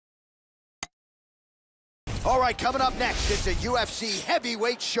All right, coming up next, it's a UFC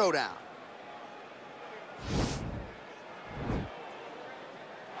heavyweight showdown.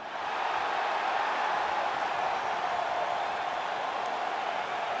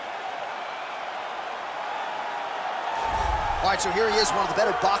 All right, so here he is, one of the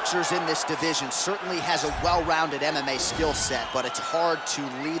better boxers in this division. Certainly has a well-rounded MMA skill set, but it's hard to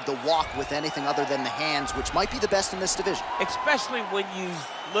lead the walk with anything other than the hands, which might be the best in this division. Especially when you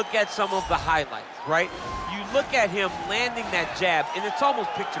look at some of the highlights, right? You look at him landing that jab, and it's almost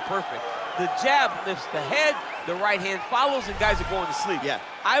picture perfect. The jab lifts the head, the right hand follows, and guys are going to sleep. Yeah.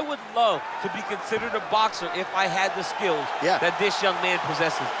 I would love to be considered a boxer if I had the skills that this young man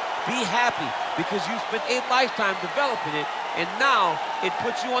possesses. Be happy, because you spent a lifetime developing it, and now it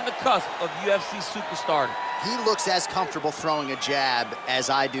puts you on the cusp of UFC superstardom. He looks as comfortable throwing a jab as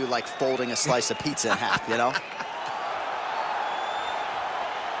I do, like folding a slice of pizza in half, you know?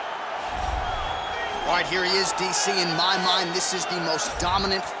 All right, here he is, DC. In my mind, this is the most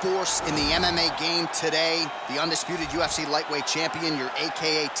dominant force in the MMA game today. The undisputed UFC lightweight champion, your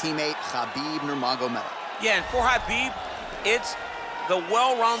AKA teammate, Khabib Nurmagomedov. Yeah, and for Khabib, it's the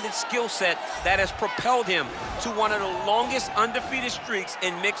well-rounded skill set that has propelled him to one of the longest undefeated streaks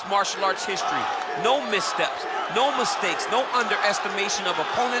in mixed martial arts history. No missteps, no mistakes, no underestimation of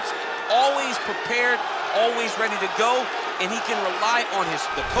opponents, always prepared, always ready to go, and he can rely on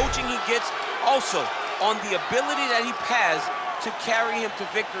the coaching he gets, also on the ability that he has to carry him to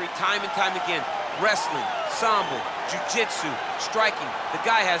victory time and time again. Wrestling, sambo, jiu-jitsu, striking, the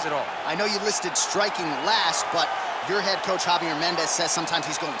guy has it all. I know you listed striking last, but your head coach, Javier Mendez, says sometimes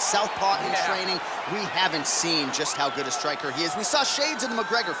he's going southpaw in training. We haven't seen just how good a striker he is. We saw shades in the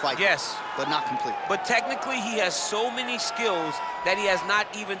McGregor fight. Yes. But not complete. But technically, he has so many skills that he has not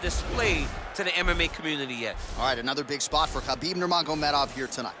even displayed to the MMA community yet. All right, another big spot for Khabib Nurmagomedov here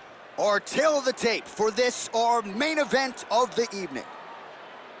tonight. Our tail of the tape for this, our main event of the evening.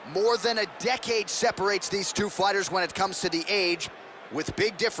 More than a decade separates these two fighters when it comes to the age, with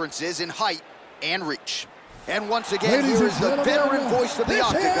big differences in height and reach. And once again, here is the veteran voice of the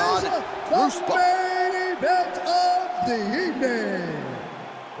Octagon, Bruce Buffer. Main event of the evening.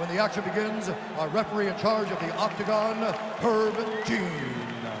 When the action begins, our referee in charge of the Octagon, Herb Dean.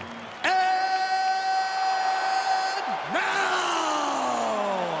 And now,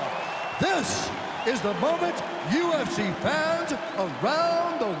 this is the moment UFC fans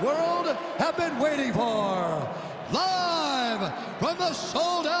around the world have been waiting for. Live from the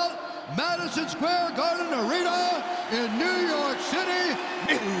sold-out Madison Square Garden Arena in New York City.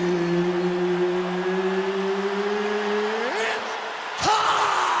 It's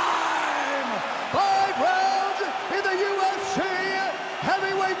time! 5 rounds in the UFC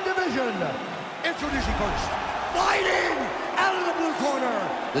heavyweight division. Introducing first, fighting out of the blue corner.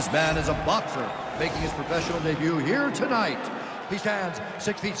 This man is a boxer making his professional debut here tonight. He stands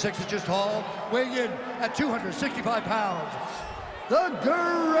 6 feet 6 inches tall, weighing in at 265 pounds. The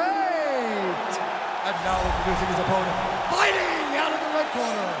Great! And now introducing his opponent, fighting out of the red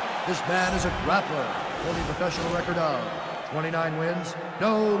corner. This man is a grappler, holding a professional record of 29 wins,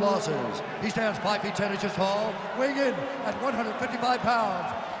 no losses. He stands 5 feet 10 inches tall, weighing in at 155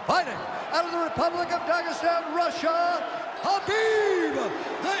 pounds. Fighting out of the Republic of Dagestan, Russia, Khabib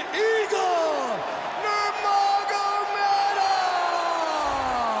the Eagle Nurmagomedov!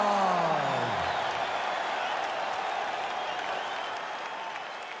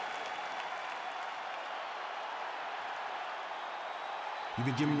 You've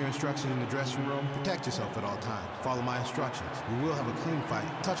been given your instructions in the dressing room. Protect yourself at all times. Follow my instructions. We will have a clean fight.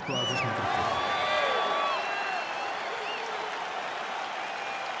 Touch gloves, let's make it official.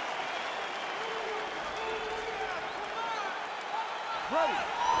 Ready.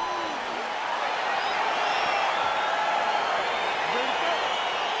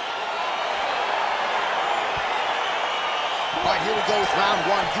 All right, here we go with round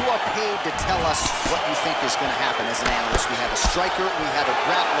one. You are paid to tell us what you think is going to happen as an analyst. We have a striker, we have a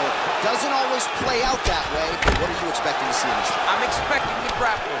grappler. Doesn't always play out that way, but what are you expecting to see in this? I'm expecting the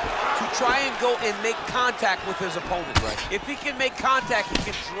grappler to try and go and make contact with his opponent. Right. If he can make contact, he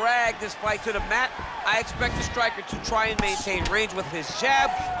can drag this fight to the mat. I expect the striker to try and maintain range with his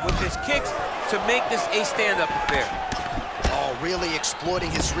jab, with his kicks, to make this a stand-up affair. Oh, really exploiting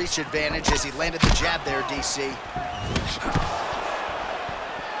his reach advantage as he landed the jab there, DC.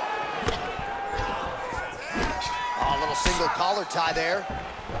 Oh, a little single collar tie there.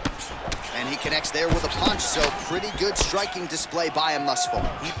 And he connects there with a punch, so pretty good striking display by him thus far.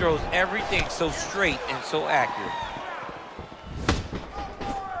 He throws everything so straight and so accurate.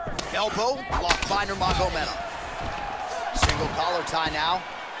 Elbow blocked by Nurmagomedov. Single collar tie now.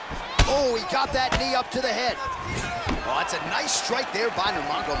 Oh, he got that knee up to the head. Oh, that's a nice strike there by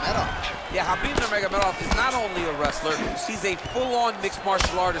Nurmagomedov. Yeah, Khabib Nurmagomedov is not only a wrestler, he's a full-on mixed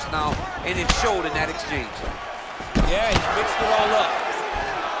martial artist now, and it showed in that exchange. Yeah, he mixed it all up.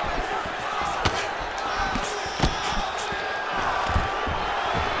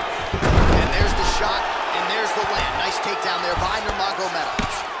 And there's the shot, and there's the land. Nice takedown there by Nurmagomedov.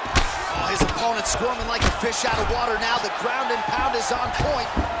 Oh, his opponent squirming like a fish out of water now. The ground and pound is on point.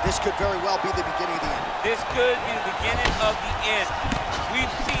 This could very well be the beginning of the end. This could be the beginning of the end.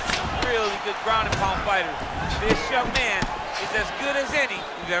 We've seen some really good ground and pound fighters. This young man is as good as any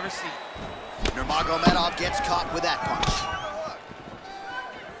we've ever seen. Nurmagomedov gets caught with that punch.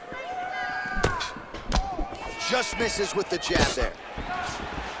 Just misses with the jab there.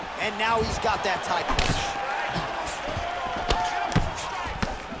 And now he's got that tight punch.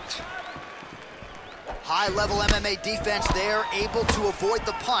 High-level MMA defense there, able to avoid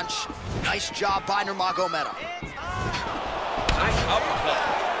the punch. Nice job by Nurmagomedov. Nice uppercut.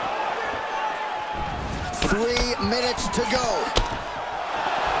 3 minutes to go.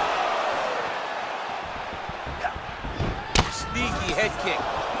 Sneaky head kick.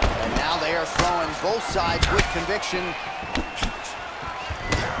 And now they are throwing both sides with conviction.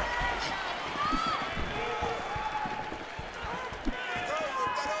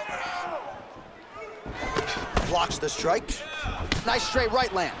 Blocks the strike. Nice straight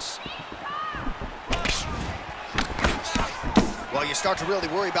right lands. Well, you start to really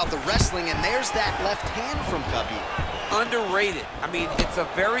worry about the wrestling, and there's that left hand from Khabib. Underrated. I mean, it's a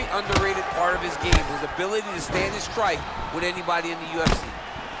very underrated part of his game, his ability to stand and strike with anybody in the UFC.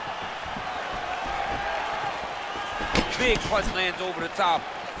 Big punch lands over the top.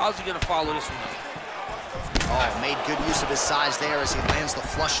 How's he gonna follow this one? Oh, made good use of his size there as he lands the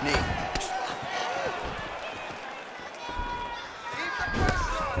flush knee.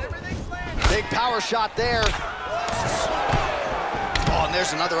 Big power shot there. Oh, and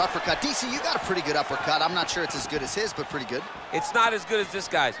there's another uppercut. DC, you got a pretty good uppercut. I'm not sure it's as good as his, but pretty good. It's not as good as this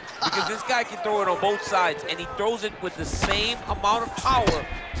guy's, because this guy can throw it on both sides, and he throws it with the same amount of power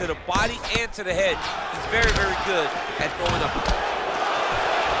to the body and to the head. He's very, very good at throwing up.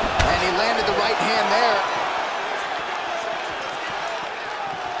 And he landed the right hand there.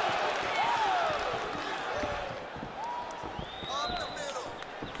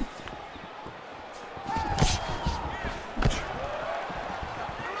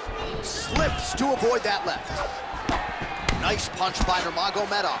 Slips to avoid that left. Nice punch by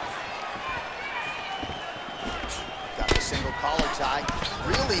Nurmagomedov. Got the single collar tie.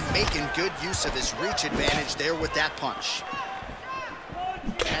 Really making good use of his reach advantage there with that punch.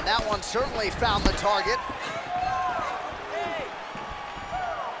 And that one certainly found the target.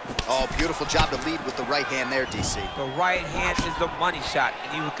 Oh, beautiful job to lead with the right hand there, DC. The right hand is the money shot,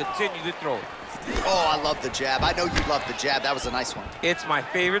 and he will continue to throw it. Oh, I love the jab. I know you love the jab. That was a nice one. It's my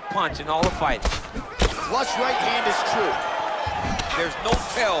favorite punch in all the fighting. Flush right hand is true. There's no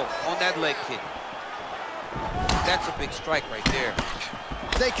tell on that leg kick. That's a big strike right there.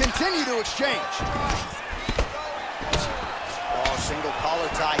 They continue to exchange. Oh, single collar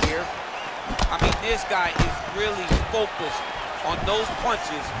tie here. I mean, this guy is really focused on those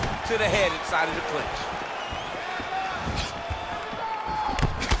punches to the head inside of the clinch.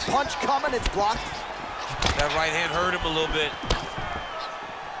 Punch coming, it's blocked. That right hand hurt him a little bit.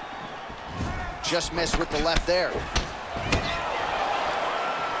 Just missed with the left there.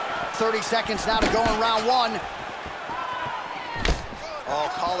 30 seconds now to go in round one. Oh,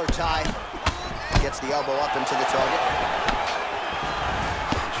 collar tie. Gets the elbow up into the target.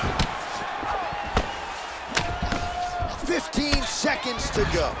 Seconds to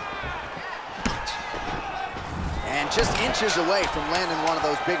go. And just inches away from landing one of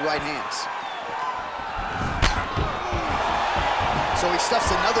those big right hands. So he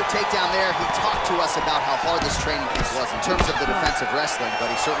stuffs another takedown there. He talked to us about how hard this training piece was in terms of the defensive wrestling, but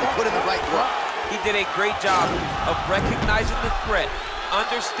he certainly put in the right work. He did a great job of recognizing the threat,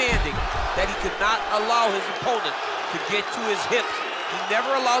 understanding that he could not allow his opponent to get to his hips. He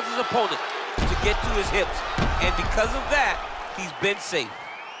never allows his opponent to get to his hips. And because of that, he's been safe.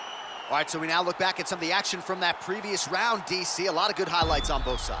 All right, so we now look back at some of the action from that previous round, DC. A lot of good highlights on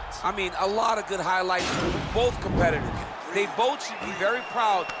both sides. I mean, a lot of good highlights from both competitors. They both should be very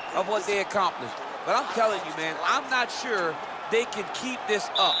proud of what they accomplished. But I'm telling you, man, I'm not sure they can keep this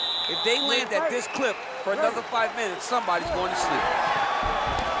up. If they land at this clip for another 5 minutes, somebody's going to sleep.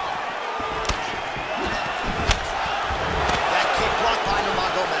 That kick blocked by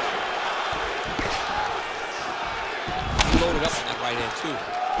Nurmagomedov. He loaded up on that right hand, too.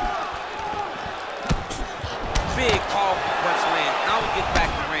 Big, powerful punch land. Now he gets back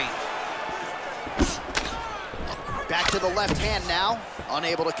to range. the left hand now,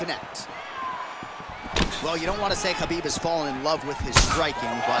 unable to connect. Well, you don't want to say Khabib has fallen in love with his striking,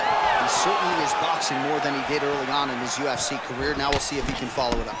 but he certainly is boxing more than he did early on in his UFC career. Now we'll see if he can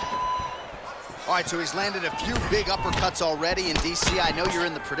follow it up. All right, so he's landed a few big uppercuts already. And DC, I know you're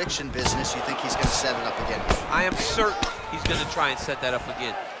in the prediction business. You think he's going to set it up again? I am certain he's going to try and set that up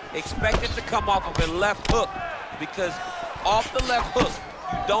again. Expect it to come off of a left hook, because off the left hook,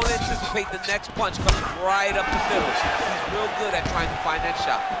 you don't anticipate the next punch coming right up the middle. He's real good at trying to find that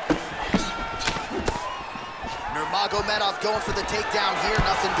shot. Nurmagomedov going for the takedown here.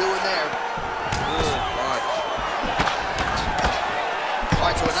 Nothing doing there. Good punch. All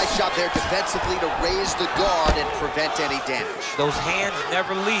right, so a nice job there defensively to raise the guard and prevent any damage. Those hands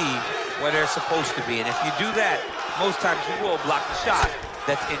never leave where they're supposed to be, and if you do that, most times you will block the shot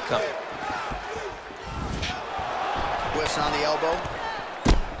that's incoming. Whiffs on the elbow.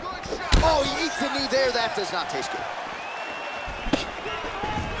 Oh, he eats the knee there. That does not taste good.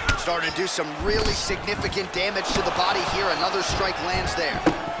 Starting to do some really significant damage to the body here. Another strike lands there.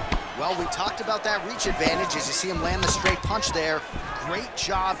 Well, we talked about that reach advantage as you see him land the straight punch there. Great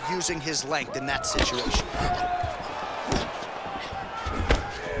job using his length in that situation.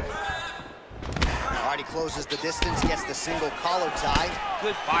 All right, he closes the distance, gets the single collar tie.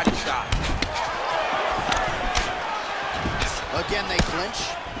 Good body shot. Again, they clinch,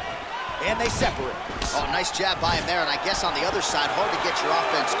 and they separate. Oh, nice jab by him there, and I guess on the other side, hard to get your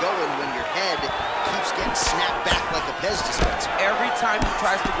offense going when your head keeps getting snapped back like a Pez dispenser. Every time he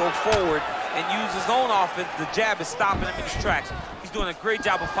tries to go forward and use his own offense, the jab is stopping him in his tracks. He's doing a great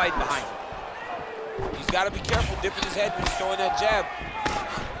job of fighting behind him. He's got to be careful dipping his head when he's throwing that jab.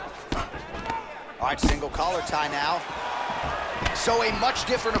 All right, single collar tie now. So a much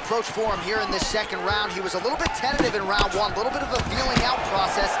different approach for him here in this second round. He was a little bit tentative in round one, a little bit of a feeling out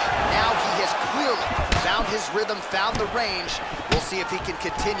process. Now he has clearly found his rhythm, found the range. We'll see if he can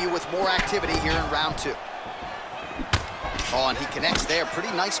continue with more activity here in round two. Oh, and he connects there.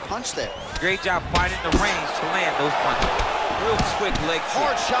 Pretty nice punch there. Great job finding the range to land those punches. Real quick leg kick.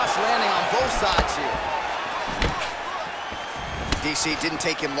 Hard shots landing on both sides here. DC, didn't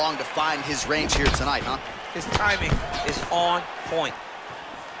take him long to find his range here tonight, huh? His timing is on point.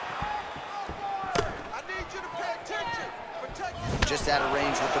 I need you to pay attention. Just out of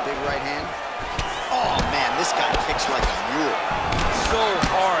range with the big right hand. Oh, man, this guy kicks like a mule. So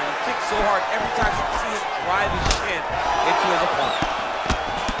hard. He kicks so hard every time you see him drive his chin into his opponent.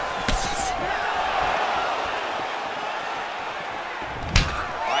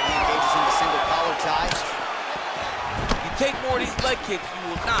 All right, he engages in the single collar tie. You take more of these leg kicks, you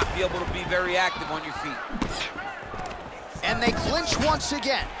will not be able to be very active on your feet. And they clinch once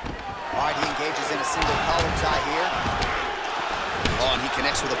again. All right, he engages in a single collar tie here. Oh, and he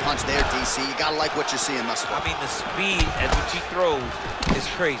connects with a punch there, DC. You gotta like what you're seeing thus far. I mean, the speed at which he throws is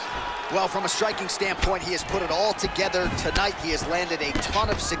crazy. Well, from a striking standpoint, he has put it all together tonight. He has landed a ton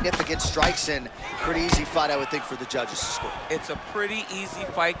of significant strikes, and pretty easy fight, I would think, for the judges to score. It's a pretty easy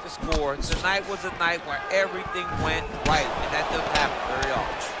fight to score. Tonight was a night where everything went right, and that doesn't happen very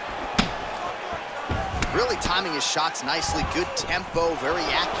often. Really timing his shots nicely. Good tempo, very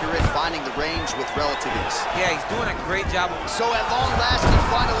accurate, finding the range with relative ease. Yeah, he's doing a great job. So at long last, he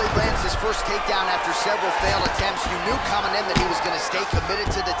finally lands his first takedown after several failed attempts. You knew coming in that he was going to stay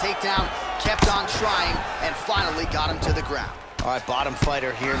committed to the takedown, kept on trying, and finally got him to the ground. All right, bottom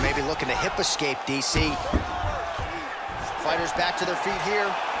fighter here, maybe looking to hip escape, DC. Fighters back to their feet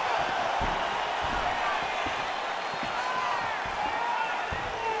here.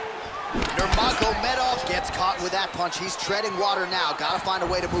 Nurmagomedov gets caught with that punch. He's treading water now. Got to find a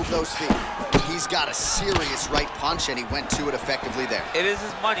way to move those feet. He's got a serious right punch, and he went to it effectively there. It is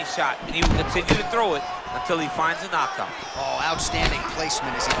his money shot, and he will continue to throw it until he finds a knockout. Oh, outstanding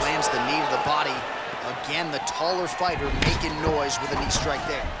placement as he lands the knee to the body. Again, the taller fighter making noise with a knee strike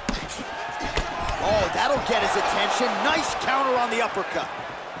there. Oh, that'll get his attention. Nice counter on the uppercut.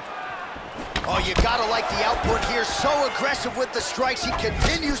 Oh, you gotta like the output here. So aggressive with the strikes. He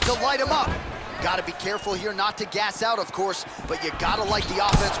continues to light him up. Gotta be careful here not to gas out, of course, but you gotta like the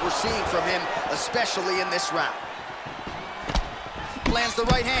offense we're seeing from him, especially in this round. Lands the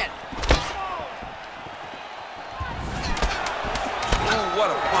right hand. Oh,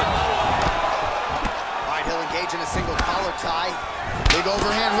 what a punch. All right, he'll engage in a single collar tie. Big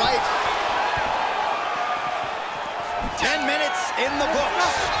overhand right. 10 minutes in the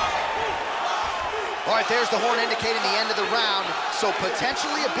books. All right, there's the horn indicating the end of the round. So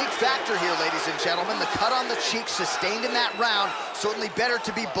potentially a big factor here, ladies and gentlemen. The cut on the cheek sustained in that round. Certainly better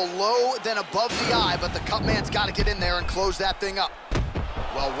to be below than above the eye, but the cut man's got to get in there and close that thing up.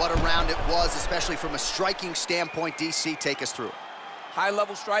 Well, what a round it was, especially from a striking standpoint. DC, take us through it.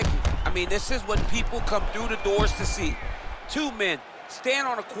 High-level striking. I mean, this is what people come through the doors to see. Two men stand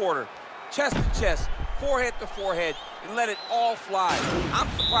on a quarter, chest to chest, forehead to forehead, and let it all fly. I'm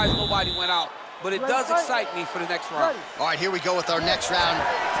surprised nobody went out, but it does excite me for the next round. All right, here we go with our next round.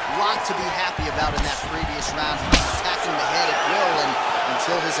 A lot to be happy about in that previous round. He was attacking the head at will, and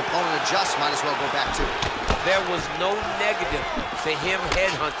until his opponent adjusts, might as well go back to it. There was no negative to him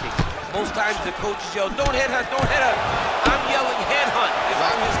headhunting. Most times the coaches yell, don't headhunt, don't headhunt. I'm yelling headhunt in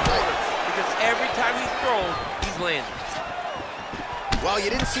his corner because every time he's thrown, he's landing. Well, you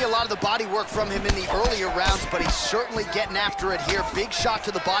didn't see a lot of the body work from him in the earlier rounds, but he's certainly getting after it here. Big shot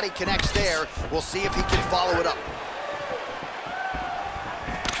to the body connects there. We'll see if he can follow it up.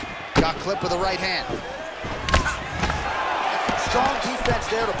 Got clipped with the right hand. Strong defense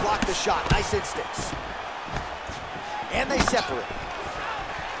there to block the shot. Nice instincts. And they separate.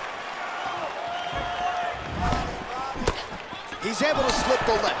 He's able to slip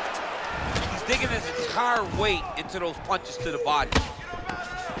the left. He's digging his entire weight into those punches to the body.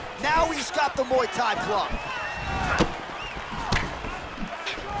 Now he's got the Muay Thai plug.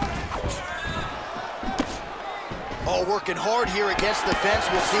 Oh, working hard here against the fence.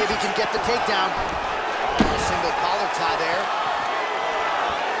 We'll see if he can get the takedown. A single collar tie there.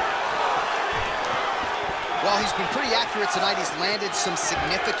 Well, he's been pretty accurate tonight. He's landed some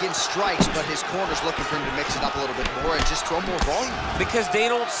significant strikes, but his corner's looking for him to mix it up a little bit more and just throw more volume. Because they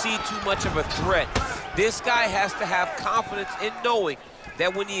don't see too much of a threat. This guy has to have confidence in knowing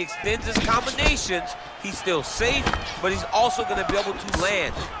that when he extends his combinations, he's still safe, but he's also going to be able to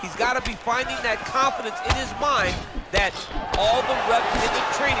land. He's got to be finding that confidence in his mind that all the reps in the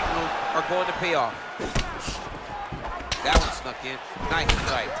training room are going to pay off. That one snuck in. Nice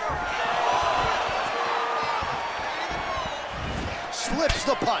strike. Slips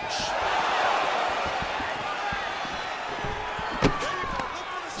the punch.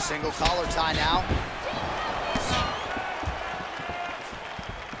 Single collar tie now.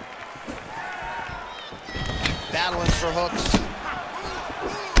 Battling for hooks.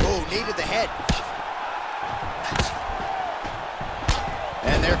 Oh, knee to the head.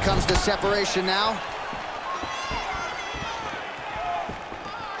 And there comes the separation now.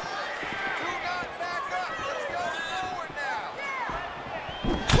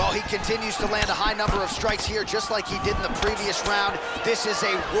 Well, he continues to land a high number of strikes here, just like he did in the previous round. This is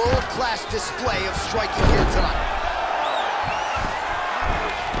a world-class display of striking here tonight.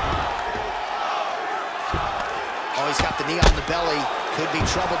 Oh, he's got the knee on the belly. Could be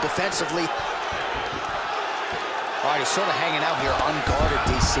trouble defensively. All right, he's sort of hanging out here unguarded,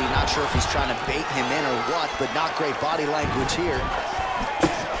 DC. Not sure if he's trying to bait him in or what, but not great body language here.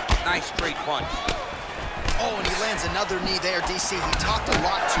 Nice straight punch. Oh, and he lands another knee there, DC. He talked a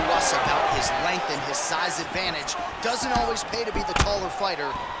lot to us about his length and his size advantage. Doesn't always pay to be the taller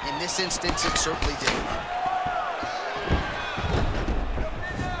fighter. In this instance, it certainly did.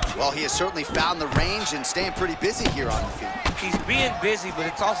 Well, he has certainly found the range and staying pretty busy here on the feet. He's being busy, but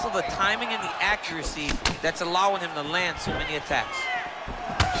it's also the timing and the accuracy that's allowing him to land so many attacks.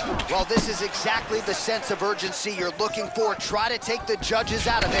 Well, this is exactly the sense of urgency you're looking for. Try to take the judges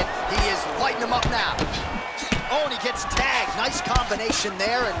out of it. He is lighting them up now. Oh, and he gets tagged. Nice combination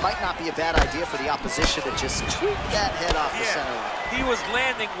there, and might not be a bad idea for the opposition to just tweak that head off the center line. He was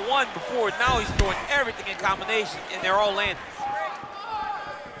landing one before. Now he's throwing everything in combination, and they're all landing.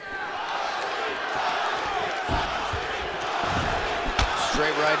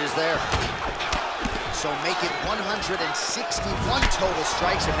 Straight right is there. So make it 161 total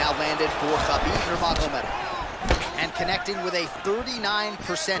strikes have now landed for Khabib Nurmagomedov. And connecting with a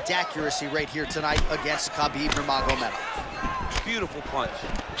 39% accuracy rate here tonight against Khabib Nurmagomedov. Beautiful punch.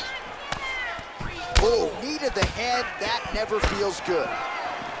 Oh, knee to the head, that never feels good.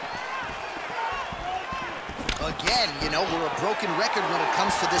 Again, you know, we're a broken record when it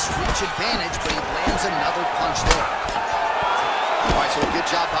comes to this reach advantage, but he lands another punch there. All right, so a good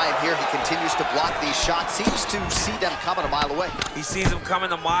job by him here. He continues to block these shots. Seems to see them coming a mile away. He sees them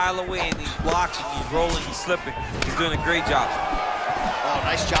coming a mile away, and he's blocking, he's rolling, he's slipping. He's doing a great job. Oh,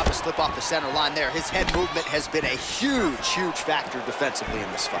 nice job to slip off the center line there. His head movement has been a huge, huge factor defensively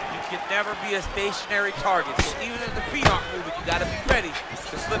in this fight. You can never be a stationary target, so even if the feet aren't moving, you got to be ready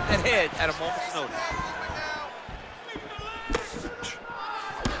to slip that head at a moment's notice.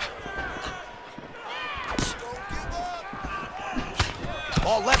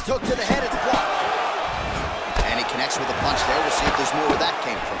 Oh, left hook to the head, it's blocked. And he connects with a punch there. We'll see if there's more where that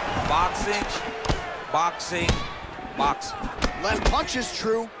came from. Boxing, boxing, boxing. Left punch is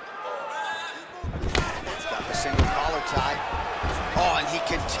true. He's got the single collar tie. Oh, and he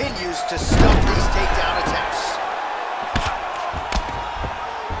continues to stuff these takedown attempts.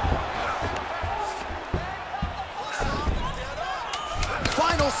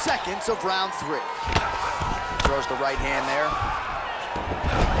 Final seconds of round 3. Throws the right hand there.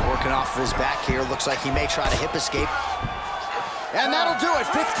 Working off of his back here. Looks like he may try to hip escape. And that'll do it.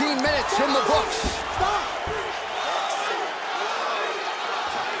 15 minutes in the books.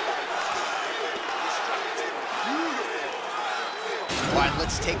 All right,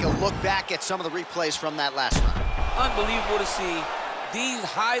 let's take a look back at some of the replays from that last round. Unbelievable to see these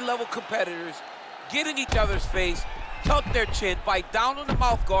high-level competitors get in each other's face, tuck their chin, bite down on the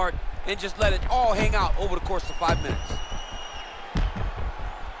mouth guard, and just let it all hang out over the course of 5 minutes.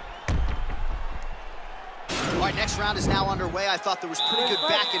 All right, next round is now underway. I thought there was pretty good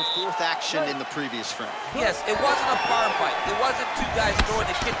back-and-forth action in the previous round. Yes, it wasn't a firefight. It wasn't two guys throwing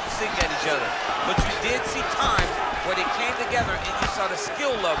the kitchen sink at each other. But you did see times where they came together and you saw the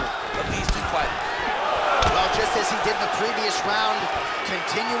skill level of these two fighters. Well, just as he did in the previous round,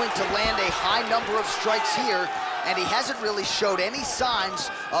 continuing to land a high number of strikes here, and he hasn't really showed any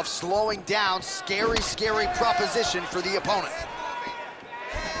signs of slowing down. Scary, scary proposition for the opponent.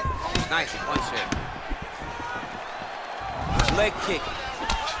 Nice punch there. Leg kick.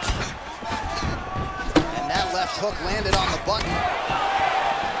 And that left hook landed on the button.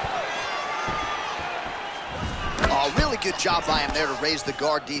 Oh, really good job by him there to raise the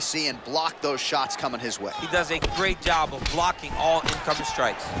guard, DC, and block those shots coming his way. He does a great job of blocking all incoming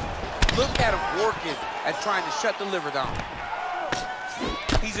strikes. Look at him working at trying to shut the liver down.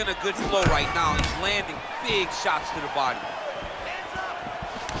 He's in a good flow right now. He's landing big shots to the body.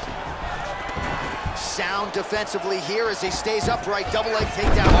 Sound defensively here as he stays upright. Double leg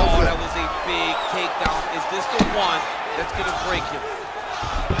takedown. Oh, that was a big takedown. Is this the one that's going to break him?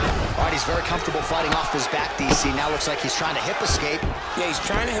 All right, he's very comfortable fighting off his back, DC. Now looks like he's trying to hip escape. Yeah, he's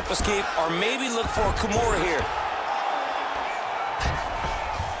trying to hip escape or maybe look for a Kimura here.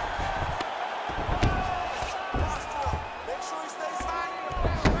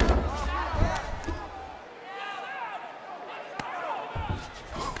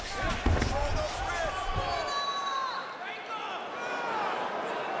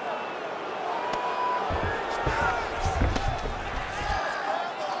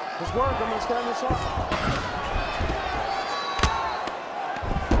 Let's work, I'm gonna stand this up.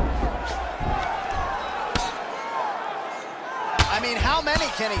 I mean, how many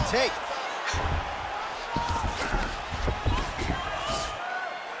can he take?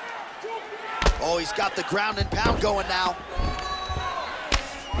 Oh, he's got the ground and pound going now.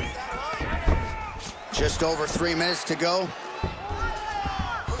 Just over 3 minutes to go.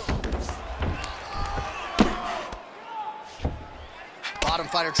 Bottom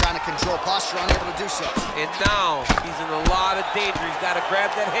fighter trying to control posture, unable to do so. And now he's in a lot of danger. He's got to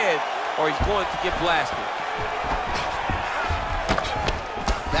grab that head or he's going to get blasted.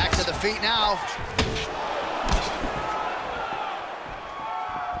 Back to the feet now.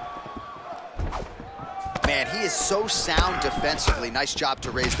 Man, he is so sound defensively. Nice job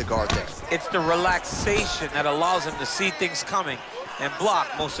to raise the guard there. It's the relaxation that allows him to see things coming and block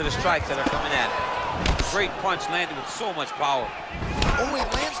most of the strikes that are coming at him. Great punch landed with so much power. Oh, he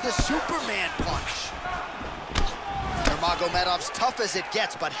lands the Superman punch. Nurmagomedov's tough as it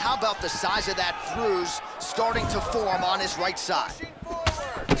gets, but how about the size of that bruise starting to form on his right side?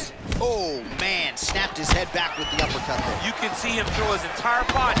 Oh, man, snapped his head back with the uppercut there. You can see him throw his entire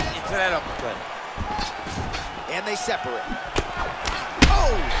body into that uppercut. And they separate.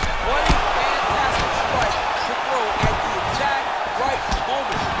 Oh! What a fantastic strike to throw at the exact right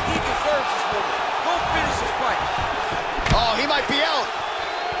moment. He deserves this moment. Go finish his fight. Oh, he might be out.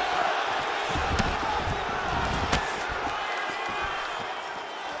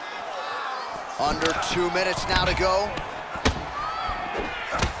 Under 2 minutes now to go.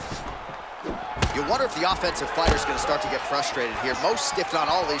 You wonder if the offensive fighter's going to start to get frustrated here. Most stiff on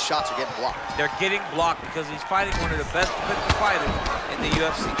all these shots are getting blocked. They're getting blocked because he's fighting one of the best defensive fighters in the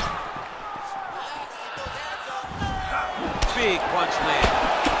UFC. Big punch land.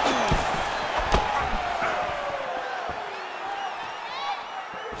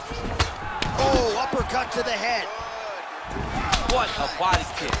 Oh, uppercut to the head. What a body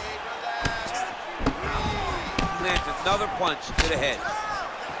kick. He lands another punch to the head.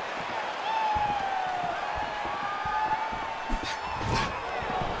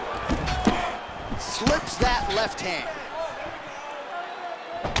 Slips that left hand.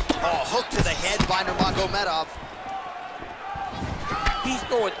 Oh, hook to the head by Nurmagomedov. He's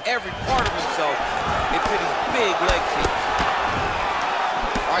throwing every part of himself into these big leg kicks.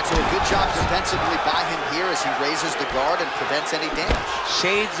 All right, so a good job defensively by him here as he raises the guard and prevents any damage.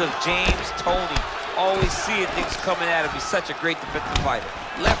 Shades of James Toney. Always seeing things coming at him. He's such a great defensive fighter.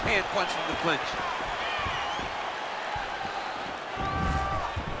 Left hand punch from the clinch.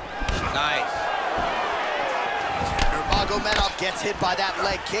 Nice. Nurmagomedov gets hit by that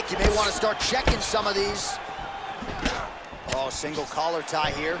leg kick. You may want to start checking some of these. Oh, single collar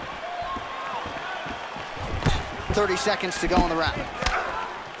tie here. 30 seconds to go in the round.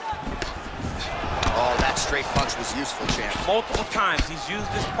 Oh, that straight punch was useful, champ. Multiple times he's used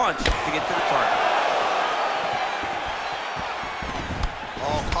this punch to get to the target.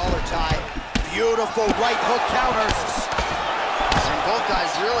 Oh, collar tie. Beautiful right hook counters. And both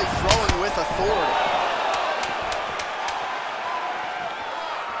guys really throwing with authority.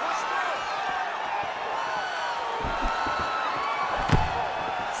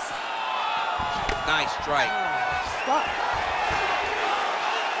 Nice strike. Stop.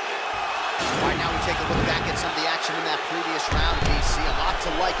 All right, now we take a look back at some of the action in that previous round. DC, a lot to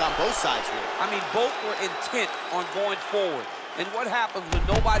like on both sides here. I mean, both were intent on going forward. And what happens when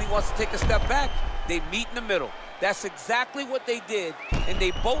nobody wants to take a step back? They meet in the middle. That's exactly what they did, and they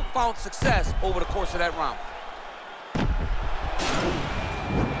both found success over the course of that round. Last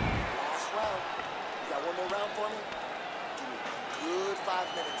round. You got one more round for me? Give me a good 5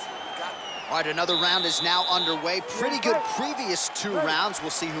 minutes here. You got me? All right, another round is now underway. Pretty good previous 2 rounds.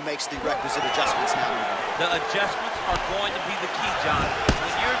 We'll see who makes the requisite adjustments now. The adjustments are going to be the key, John.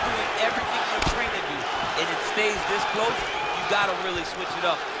 When you're doing everything you're trained to do, and it stays this close, you gotta really switch it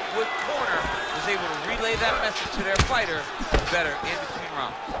up. With corner is able to relay that message to their fighter better in between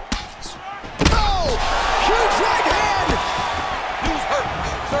rounds. Oh! Huge right hand! Who's hurt?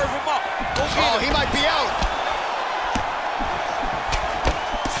 Serve him up. Go get him. He might be out.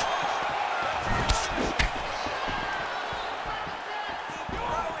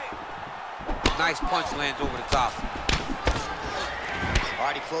 Nice punch lands over the top. All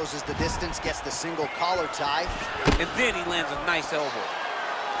right, he closes the distance, gets the single collar tie. And then he lands a nice elbow.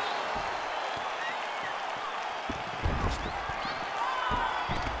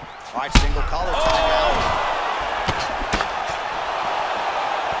 All right, single collar tie now.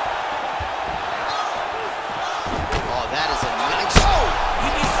 Oh, that is a nice... Oh! He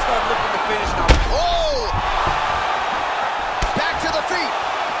needs to start looking to finish now. Oh! Back to the feet.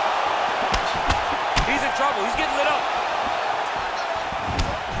 He's in trouble. He's getting lit up.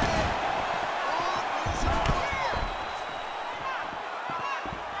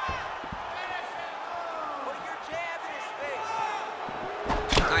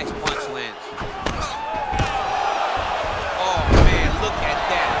 Nice punch lands. Oh, man, look at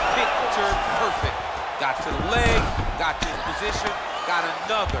that. Picture perfect. Got to the leg, got to his position, got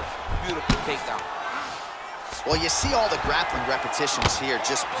another beautiful takedown. Well, you see all the grappling repetitions here.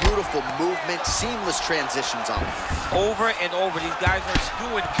 Just beautiful movement, seamless transitions on them. Over and over, these guys are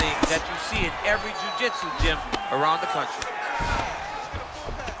doing things that you see in every jiu-jitsu gym around the country.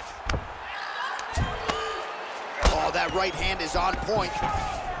 Oh, that right hand is on point.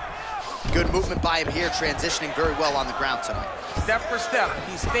 Good movement by him here, transitioning very well on the ground tonight. Step for step,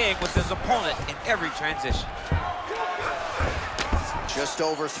 he's staying with his opponent in every transition. Just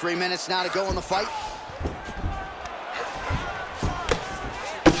over 3 minutes now to go in the fight.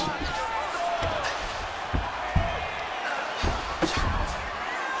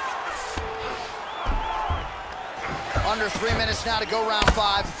 Under 3 minutes now to go, round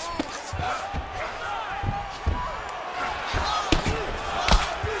 5.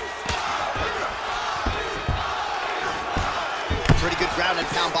 Pretty good ground and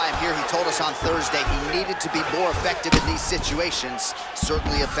pound by him here. He told us on Thursday he needed to be more effective in these situations.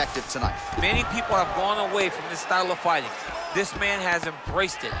 Certainly effective tonight. Many people have gone away from this style of fighting. This man has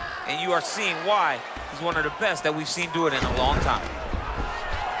embraced it, and you are seeing why he's one of the best that we've seen do it in a long time.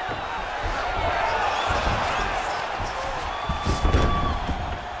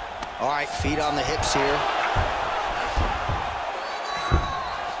 All right, feet on the hips here.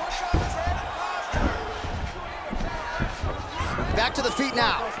 Back to the feet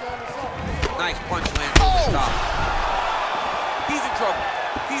now. Nice punch lands over the top. He's in trouble.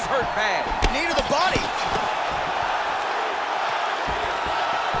 He's hurt bad. Knee to the body.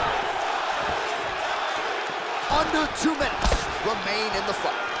 Under 2 minutes remain in the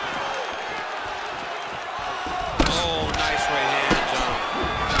fight. Oh, nice right hand, John.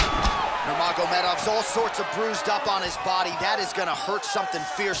 Nurmagomedov's all sorts of bruised up on his body. That is gonna hurt something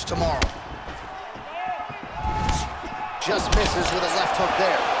fierce tomorrow. Just misses with a left hook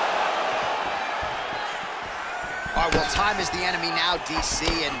there. All right, well, time is the enemy now,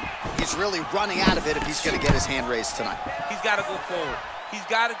 DC, and he's really running out of it if he's gonna get his hand raised tonight. He's gotta go forward. He's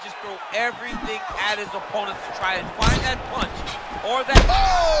got to just throw everything at his opponent to try and find that punch or that...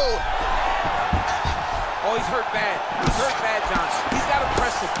 Oh! Oh, he's hurt bad. He's hurt bad, John. He's got to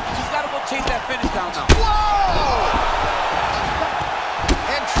press him. He's got to go chase that finish down now. Whoa!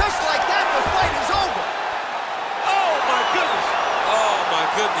 And just like that, the fight is over. Oh, my goodness. Oh, my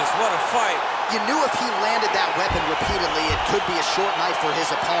goodness, what a fight. You knew if he landed that weapon repeatedly, it could be a short night for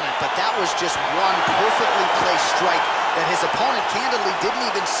his opponent, but that was just one perfectly placed strike that his opponent candidly didn't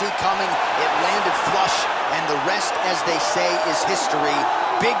even see coming. It landed flush, and the rest, as they say, is history.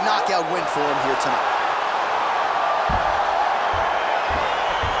 Big knockout win for him here tonight.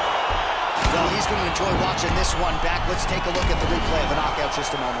 Well, he's going to enjoy watching this one back. Let's take a look at the replay of the knockout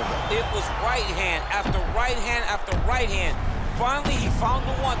just a moment ago. It was right hand after right hand after right hand. Finally, he found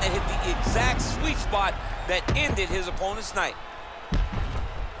the one that hit the exact sweet spot that ended his opponent's night.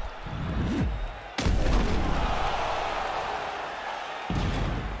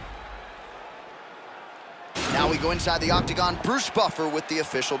 Now we go inside the octagon. Bruce Buffer with the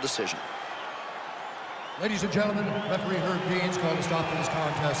official decision. Ladies and gentlemen, referee Herb Dean's called a stop to this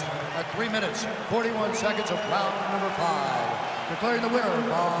contest at 3 minutes, 41 seconds of round number 5. Declaring the winner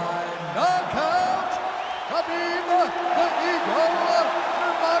by knockout, Khabib the Eagle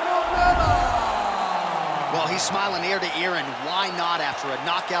Nurmagomedov. Well, he's smiling ear to ear, and why not after a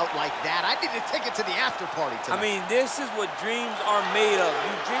knockout like that? I need a ticket to the after party tonight. I mean, this is what dreams are made of.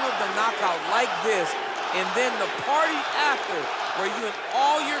 You dream of the knockout like this, and then the party after, where you and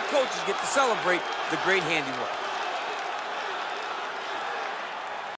all your coaches get to celebrate the great handiwork.